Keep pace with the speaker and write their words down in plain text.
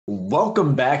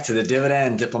Welcome back to the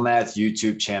Dividend Diplomats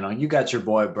YouTube channel. You got your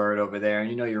boy Bird over there, and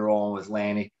you know you're rolling with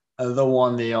Lanny, the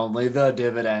one, the only, the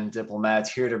Dividend Diplomats,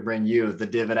 here to bring you the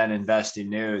dividend investing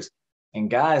news. And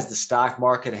guys, the stock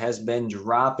market has been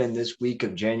dropping this week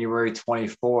of January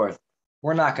 24th.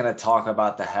 We're not going to talk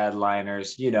about the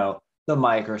headliners, the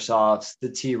Microsofts,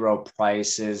 the T. Rowe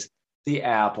Prices, the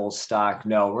Apple stock.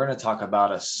 No, we're going to talk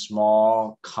about a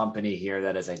small company here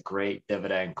that is a great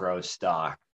dividend growth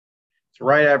stock.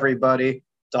 Right, everybody.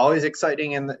 It's always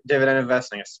exciting in dividend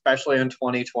investing, especially in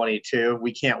 2022.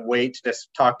 We can't wait to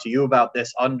just talk to you about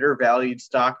this undervalued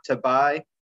stock to buy.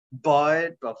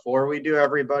 But before we do,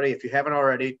 everybody, if you haven't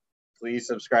already, please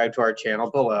subscribe to our channel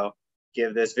below.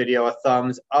 Give this video a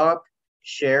thumbs up,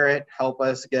 share it, help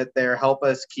us get there, help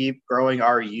us keep growing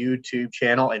our YouTube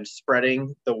channel and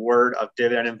spreading the word of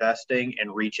dividend investing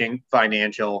and reaching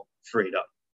financial freedom.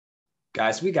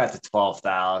 Guys, we got to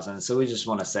 12,000, so we just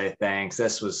want to say thanks.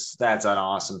 That's an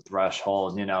awesome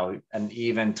threshold, an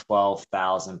even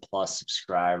 12,000 plus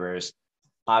subscribers.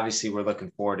 Obviously, we're looking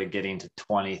forward to getting to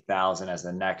 20,000 as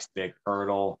the next big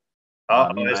hurdle.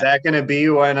 Is that going to be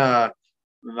when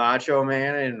Macho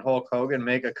Man and Hulk Hogan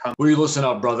make a comeback? Will you listen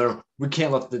up, brother? We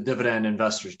can't let the dividend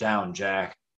investors down,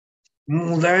 Jack.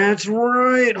 That's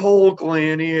right, Hulk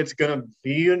Lanny. It's going to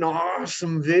be an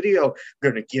awesome video.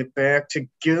 Going to get back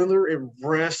together at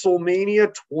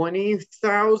WrestleMania,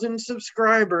 20,000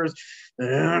 subscribers.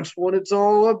 That's what it's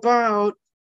all about.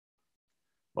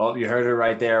 Well, you heard it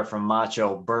right there from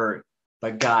Macho Bert.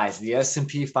 But guys, the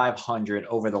S&P 500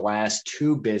 over the last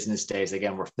 2 business days,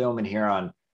 again, we're filming here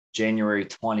on January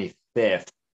 25th.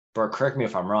 Bert, correct me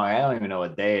if I'm wrong. I don't even know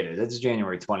what day it is. It's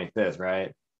January 25th,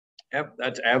 right? Yep,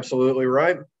 that's absolutely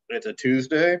right. It's a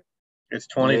Tuesday. It's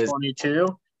 2022.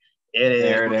 It is.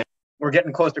 There it is. We're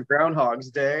getting close to Groundhog's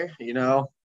Day. We're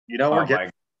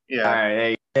getting. Yeah. All right,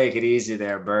 hey, take it easy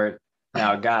there, Bert.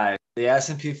 Now, guys, the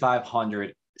S&P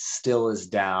 500 still is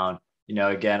down.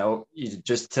 Again,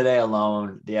 just today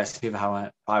alone, the S&P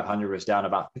 500 was down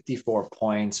about 54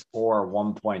 points or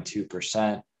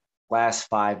 1.2%. Last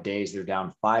 5 days, they're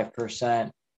down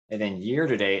 5%. And then year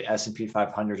to date, S&P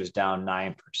 500 is down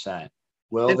 9%.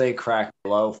 Will they crack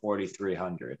below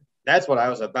 4,300? That's what I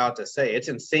was about to say. It's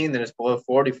insane that it's below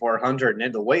 4,400.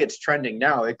 And the way it's trending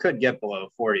now, it could get below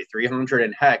 4,300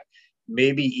 and heck,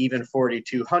 maybe even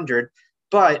 4,200.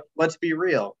 But let's be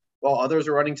real. While others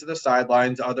are running to the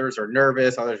sidelines, others are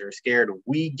nervous, others are scared,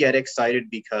 we get excited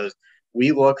because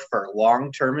we look for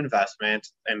long-term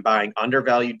investments and buying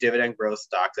undervalued dividend growth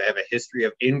stocks that have a history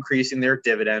of increasing their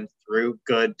dividend through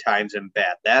good times and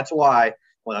bad. That's why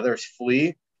when others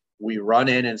flee, we run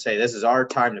in and say, this is our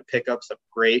time to pick up some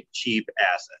great, cheap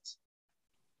assets.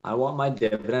 I want my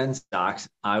dividend stocks.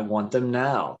 I want them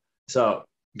now. So,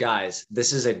 guys,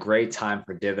 this is a great time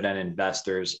for dividend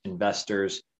investors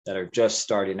that are just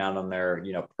starting out on their,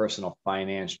 personal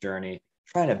finance journey,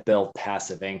 trying to build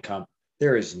passive income.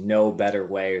 There is no better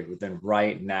way than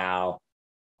right now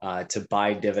to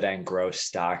buy dividend growth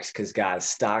stocks because, guys,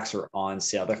 stocks are on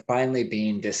sale. They're finally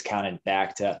being discounted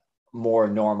back to more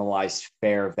normalized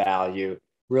fair value,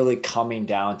 really coming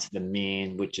down to the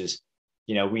mean, which is,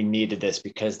 we needed this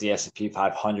because the S&P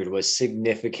 500 was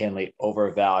significantly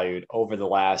overvalued over the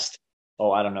last,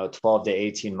 12 to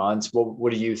 18 months.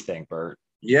 What do you think, Bert?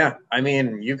 Yeah,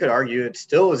 you could argue it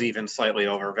still is even slightly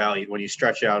overvalued when you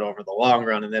stretch it out over the long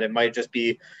run, and that it might just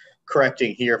be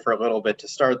correcting here for a little bit to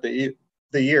start the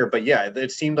year. But yeah,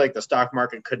 it seemed like the stock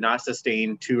market could not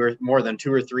sustain more than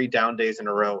 2 or 3 down days in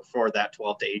a row for that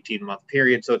 12 to 18 month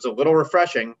period. So it's a little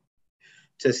refreshing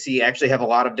to see actually have a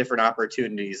lot of different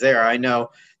opportunities there. I know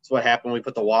it's what happened when we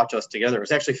put the watch list together. It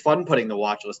was actually fun putting the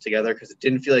watch list together because it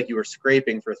didn't feel like you were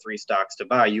scraping for 3 stocks to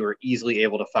buy. You were easily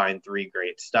able to find 3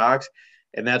 great stocks.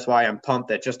 And that's why I'm pumped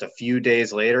that just a few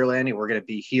days later, Lanny, we're going to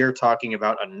be here talking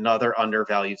about another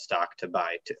undervalued stock to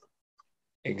buy too.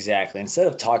 Exactly. Instead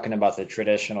of talking about the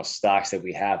traditional stocks that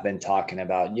we have been talking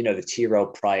about, the T. Rowe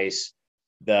Price,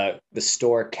 the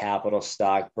Store Capital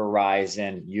stock,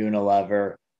 Verizon,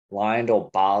 Unilever,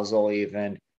 LyondellBasell,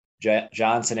 even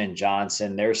Johnson &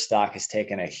 Johnson, their stock has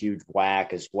taken a huge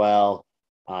whack as well,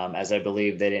 as I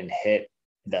believe they didn't hit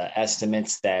the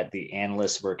estimates that the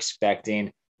analysts were expecting.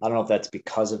 I don't know if that's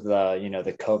because of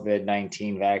the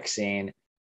COVID-19 vaccine,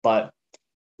 but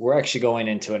we're actually going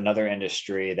into another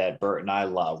industry that Bert and I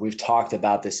love. We've talked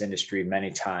about this industry many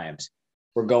times.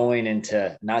 We're going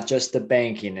into not just the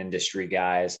banking industry,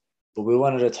 guys, but we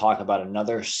wanted to talk about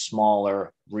another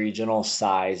smaller regional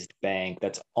sized bank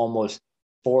that's almost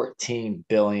 14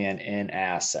 billion in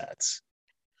assets.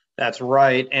 That's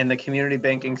right. And the community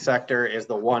banking sector is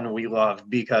the one we love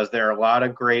because there are a lot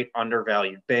of great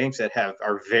undervalued banks that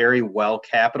are very well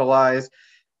capitalized,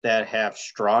 that have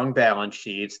strong balance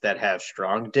sheets, that have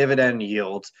strong dividend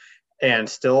yields, and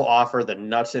still offer the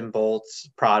nuts and bolts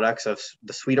products of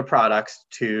the suite of products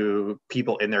to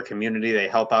people in their community. They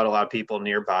help out a lot of people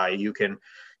nearby. You can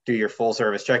do your full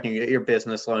service checking, get your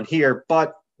business loan here,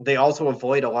 but they also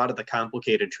avoid a lot of the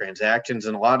complicated transactions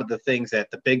and a lot of the things that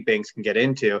the big banks can get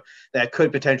into that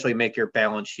could potentially make your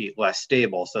balance sheet less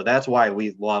stable. So that's why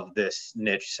we love this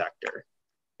niche sector.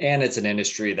 And it's an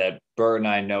industry that Bert and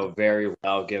I know very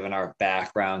well, given our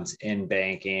backgrounds in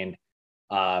banking.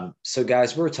 So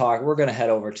guys, we're going to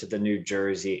head over to the New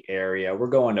Jersey area. We're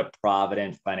going to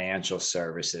Provident Financial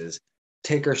Services.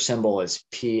 Ticker symbol is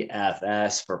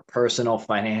PFS for personal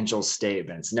financial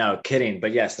statements. No kidding,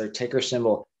 but yes, their ticker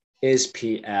symbol is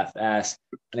PFS.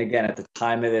 And again, at the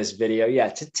time of this video,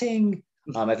 at the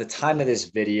time of this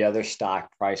video, their stock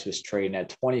price was trading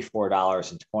at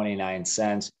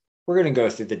 $24.29. We're going to go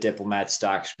through the Diplomat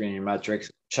stock screening metrics.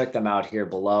 Check them out here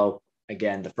below.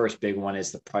 Again, the first big one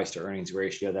is the price to earnings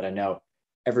ratio that I know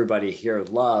everybody here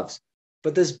loves.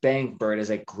 But this bank, Bert, is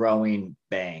a growing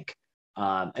bank.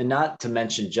 And not to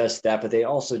mention just that, but they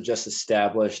also just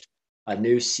established a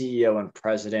new CEO and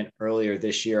president earlier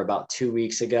this year, about 2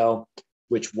 weeks ago,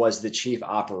 which was the chief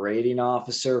operating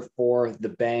officer for the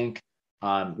bank,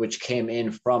 which came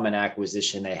in from an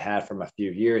acquisition they had from a few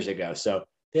years ago. So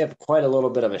they have quite a little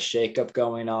bit of a shakeup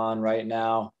going on right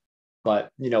now.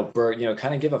 But, Bert,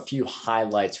 kind of give a few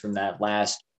highlights from that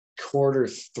last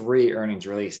Q3 earnings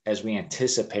release as we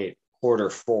anticipate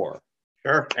Q4.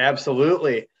 Sure,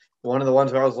 absolutely. One of the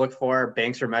ones I always look for,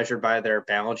 banks are measured by their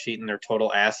balance sheet and their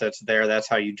total assets there. That's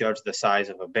how you judge the size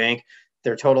of a bank.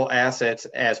 Their total assets,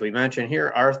 as we mentioned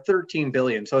here, are $13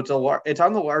 billion. So it's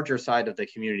on the larger side of the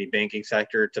community banking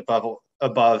sector. It's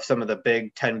above some of the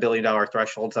big $10 billion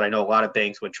thresholds that I know a lot of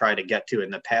banks would try to get to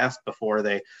in the past before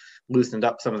they loosened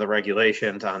up some of the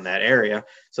regulations on that area.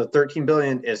 So $13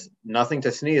 billion is nothing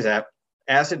to sneeze at.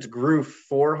 Assets grew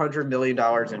 $400 million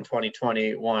in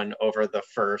 2021 over the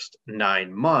first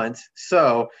 9 months.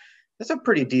 So that's a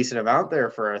pretty decent amount there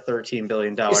for a $13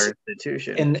 billion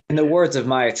institution. In the words of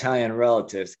my Italian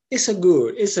relatives, it's a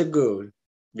good.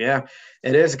 Yeah,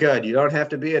 it is good. You don't have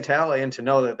to be Italian to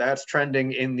know that that's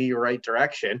trending in the right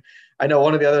direction. I know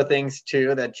one of the other things,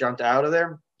 too, that jumped out of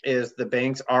there is the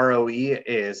bank's ROE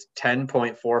is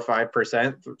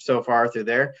 10.45% so far through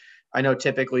there. I know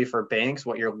typically for banks,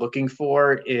 what you're looking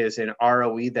for is an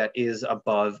ROE that is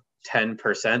above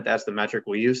 10%. That's the metric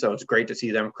we use. So it's great to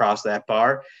see them cross that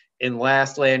bar. And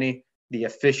last, Lanny, the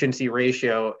efficiency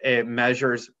ratio,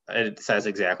 it says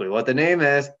exactly what the name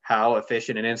is, how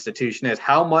efficient an institution is,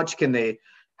 how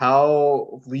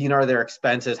lean are their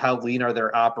expenses, how lean are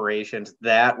their operations.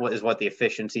 That is what the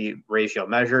efficiency ratio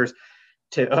measures.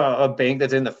 To a bank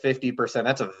that's in the 50%,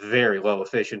 that's a very low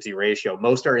efficiency ratio.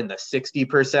 Most are in the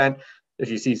 60%. If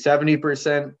you see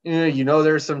 70%,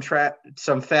 there's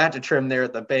some fat to trim there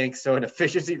at the bank. So an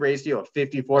efficiency ratio of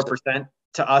 54%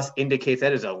 to us indicates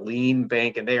that is a lean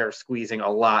bank and they are squeezing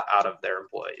a lot out of their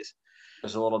employees.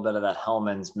 There's a little bit of that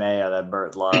Hellman's mayo that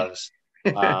Bert loves.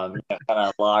 Kind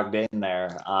of logged in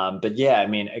there. But yeah, I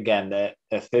mean, again, the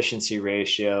efficiency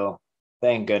ratio,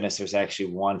 thank goodness there's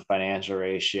actually one financial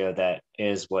ratio that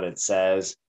is what it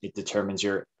says. It determines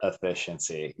your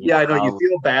efficiency. I know you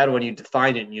feel bad when you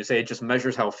define it and you say it just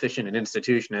measures how efficient an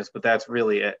institution is, but that's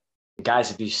really it. Guys,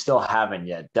 if you still haven't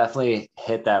yet, definitely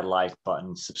hit that like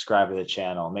button, subscribe to the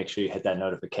channel, make sure you hit that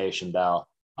notification bell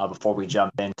before we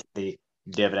jump into the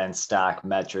dividend stock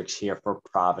metrics here for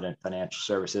Provident Financial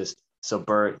Services. So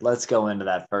Bert, let's go into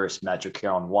that first metric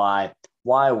here on why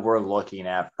we're looking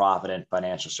at Provident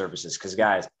Financial Services. Because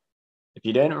guys, if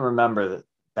you didn't remember,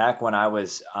 back when I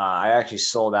actually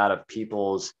sold out of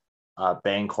People's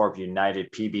Bancorp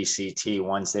United PBCT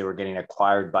once they were getting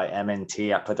acquired by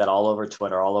M&T. I put that all over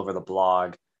Twitter, all over the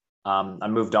blog. I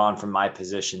moved on from my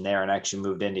position there and actually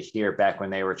moved into here back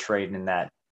when they were trading in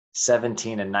that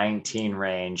 17 and 19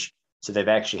 range. So they've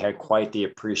actually had quite the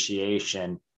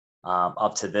appreciation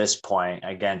up to this point.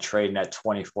 Again, trading at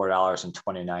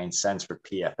 $24.29 for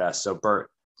PFS. So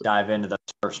Bert, dive into the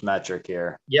first metric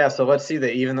here. Yeah, so let's see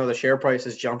that even though the share price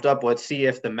has jumped up, let's see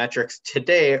if the metrics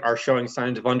today are showing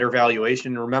signs of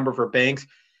undervaluation. Remember, for banks,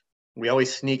 we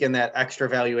always sneak in that extra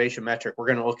valuation metric. We're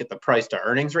going to look at the price to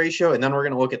earnings ratio, and then we're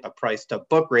going to look at the price to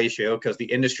book ratio because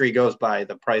the industry goes by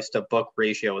the price to book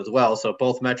ratio as well. So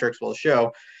both metrics will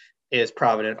show is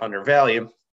Provident undervalued.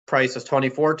 Price is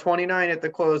 $24.29 at the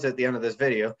close at the end of this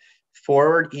video.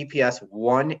 Forward EPS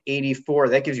 184.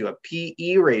 That gives you a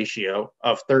PE ratio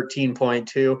of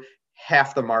 13.2,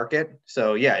 half the market.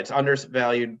 So yeah, it's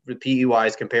undervalued PE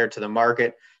wise compared to the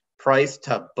market. Price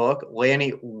to book.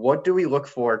 Lanny, what do we look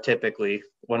for typically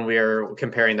when we are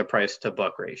comparing the price to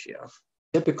book ratio?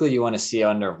 Typically, you want to see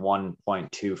under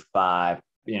 1.25.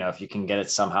 If you can get it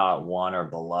somehow at 1 or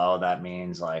below, that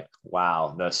means like,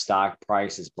 wow, the stock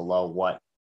price is below what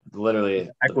literally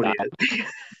Equity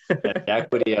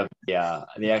the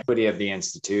equity of the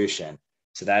institution.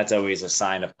 So that's always a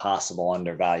sign of possible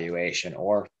undervaluation,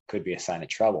 or could be a sign of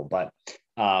trouble. But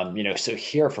so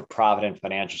here for Provident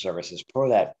Financial Services, for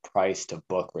that price to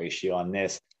book ratio on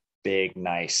this big,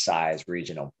 nice size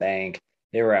regional bank,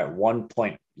 they were at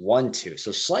 1.12,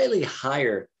 so slightly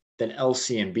higher than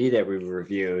LCMB that we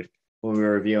reviewed when we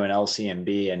were reviewing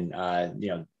LCMB and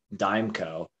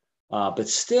Dimeco, but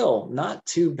still not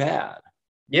too bad.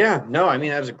 Yeah, no, I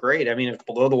mean, that was great. I mean, it's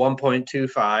below the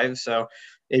 1.25. So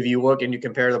if you look and you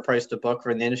compare the price to book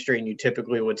for the industry, and you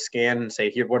typically would scan and say,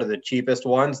 here, what are the cheapest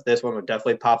ones? This one would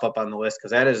definitely pop up on the list,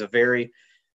 because that is a very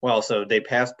well. So they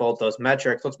passed both those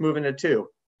metrics. Let's move into 2,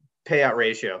 payout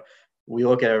ratio. We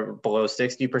look at below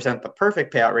 60%. The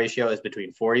perfect payout ratio is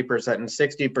between 40% and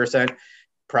 60%.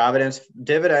 Providence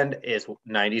dividend is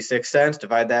 96 cents.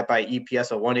 Divide that by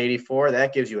EPS of 184.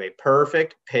 That gives you a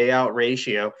perfect payout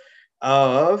ratio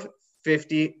of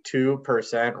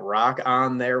 52%. Rock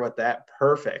on there with that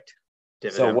perfect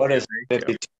dividend. So what is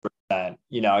 52%?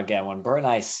 Again, when Bert and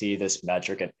I see this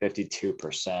metric at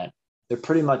 52%, they're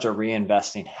pretty much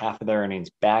reinvesting half of their earnings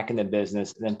back in the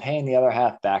business and then paying the other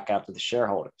half back out to the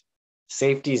shareholders.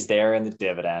 Safety's there in the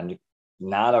dividend,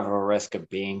 not of a risk of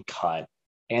being cut,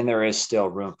 and there is still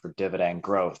room for dividend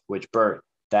growth, which, Bert,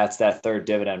 that's that third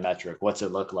dividend metric. What's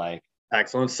it look like?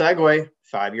 Excellent segue.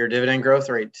 5-year dividend growth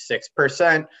rate,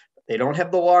 6%. They don't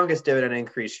have the longest dividend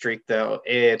increase streak, though.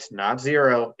 It's not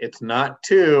 0. It's not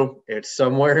 2. It's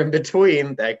somewhere in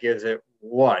between. That gives it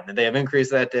 1. They have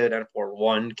increased that dividend for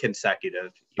 1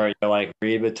 consecutive year. Or you're like,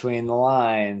 read between the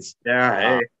lines.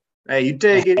 Yeah, hey, you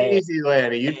take it easy,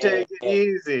 Lanny. You take it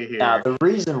easy here. Now, the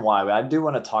reason why I do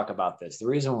want to talk about this, the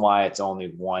reason why it's only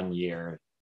 1 year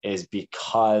is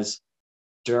because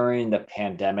during the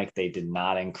pandemic, they did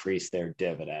not increase their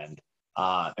dividend.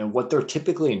 And what they're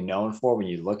typically known for, when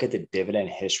you look at the dividend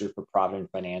history for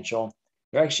Provident Financial,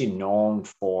 they're actually known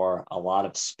for a lot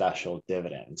of special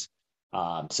dividends.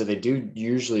 So they do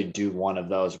usually do one of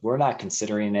those. We're not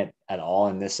considering it at all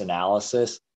in this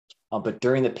analysis. But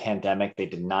during the pandemic, they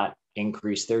did not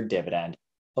increase their dividend.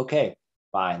 Okay,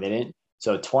 fine. They didn't.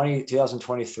 So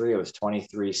 2023, it was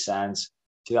 23 cents.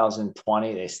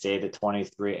 2020, they stayed at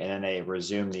 23, and then they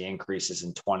resumed the increases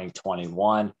in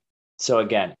 2021. So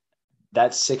again,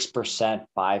 that 6%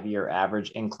 5-year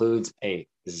average includes a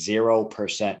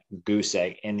 0% goose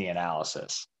egg in the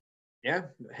analysis. Yeah.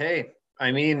 Hey,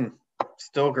 I mean,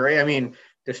 still great. I mean,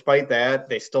 despite that,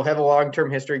 they still have a long-term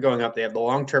history going up. They have the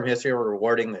long-term history of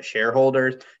rewarding the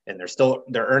shareholders, and they're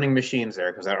earning machines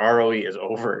there, because that ROE is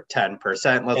over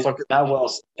 10%. Let's look at I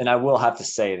will have to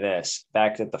say this,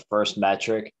 back at the first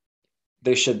metric,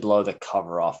 they should blow the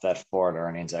cover off that forward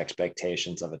earnings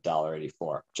expectations of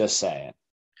 $1.84. Just saying.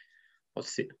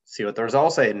 Let's see what the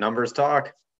results say. Numbers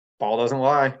talk. Ball doesn't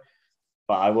lie.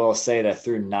 But I will say that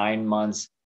through 9 months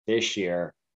this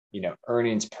year,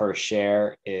 earnings per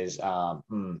share is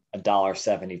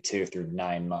 $1.72 through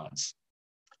 9 months.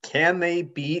 Can they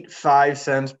beat 5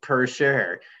 cents per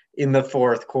share in the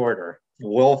fourth quarter?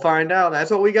 We'll find out.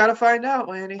 That's what we got to find out,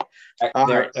 Lanny.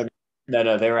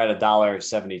 No, they were at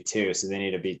 $1.72, so they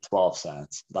need to beat 12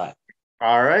 cents. But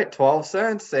all right, 12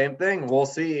 cents, same thing. We'll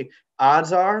see.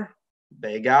 Odds are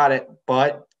they got it,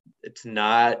 but it's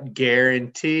not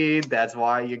guaranteed. That's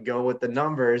why you go with the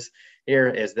numbers. Here,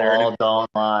 is there don't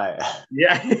lie.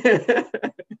 Yeah.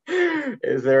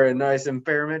 Is there a nice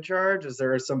impairment charge? Is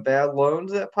there some bad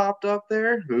loans that popped up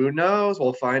there? Who knows?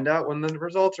 We'll find out when the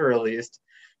results are released.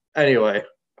 Anyway,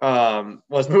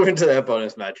 let's move into that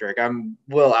bonus metric. I'm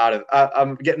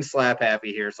getting slap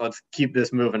happy here, so let's keep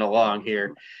this moving along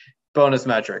here. Bonus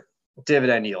metric,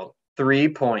 dividend yield,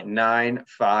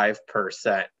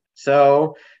 3.95%.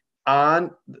 So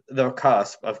on the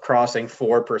cusp of crossing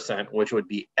 4%, which would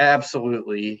be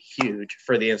absolutely huge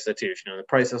for the institution. And the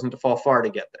price doesn't fall far to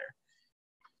get there.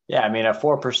 Yeah, I mean, a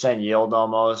 4% yield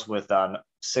almost with a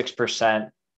 6%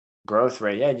 growth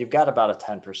rate. Yeah, you've got about a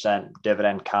 10%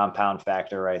 dividend compound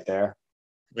factor right there.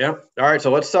 Yep. All right, so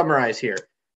let's summarize here.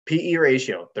 PE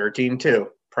ratio, 13.2.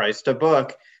 Price to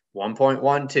book,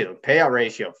 1.12. Payout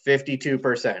ratio,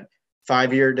 52%.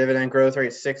 5-year dividend growth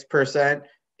rate, 6%.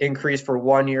 increase for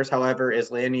 1 year. However,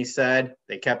 as Lanny said,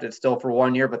 they kept it still for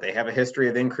 1 year, but they have a history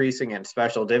of increasing in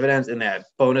special dividends. In that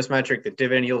bonus metric, the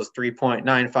dividend yield is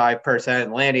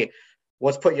 3.95%. Lanny,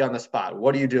 what's put you on the spot?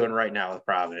 What are you doing right now with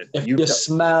Provident? If you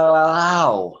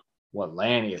smell what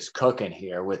Lanny is cooking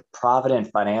here with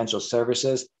Provident Financial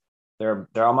Services, they're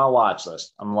on my watch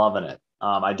list. I'm loving it.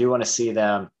 I do want to see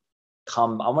them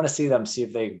come. I want to see them see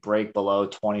if they break below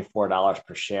 $24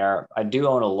 per share. I do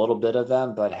own a little bit of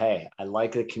them, but hey, I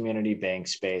like the community bank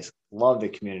space. Love the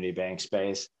community bank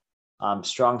space.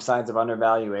 Strong signs of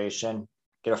undervaluation.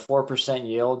 Get a 4%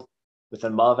 yield with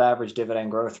an above average dividend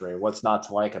growth rate. What's not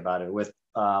to like about it with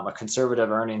a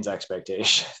conservative earnings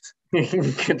expectation?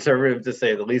 Conservative to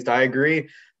say the least. I agree.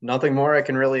 Nothing more I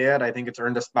can really add. I think it's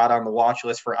earned a spot on the watch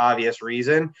list for obvious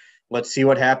reason. Let's see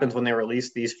what happens when they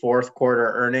release these fourth quarter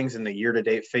earnings and the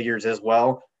year-to-date figures as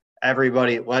well.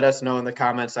 Everybody, let us know in the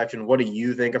comment section, what do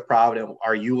you think of Provident?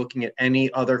 Are you looking at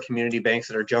any other community banks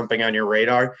that are jumping on your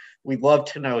radar? We'd love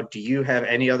to know, do you have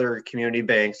any other community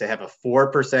banks that have a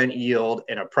 4% yield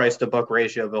and a price-to-book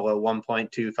ratio below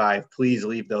 1.25? Please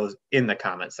leave those in the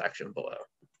comment section below.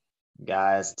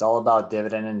 Guys, it's all about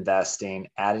dividend investing,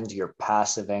 adding to your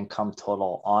passive income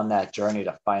total on that journey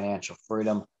to financial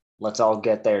freedom. Let's all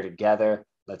get there together.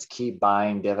 Let's keep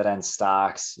buying dividend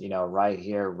stocks, right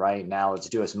here, right now. Let's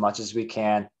do as much as we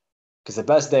can because the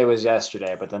best day was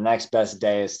yesterday, but the next best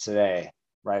day is today.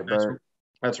 Right, Bert?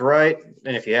 That's right.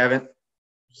 And if you haven't,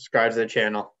 subscribe to the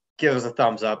channel. Give us a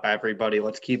thumbs up, everybody.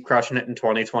 Let's keep crushing it in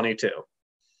 2022.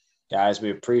 Guys,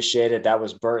 we appreciate it. That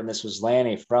was Bert, and this was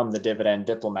Lanny from the Dividend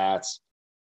Diplomats.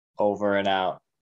 Over and out.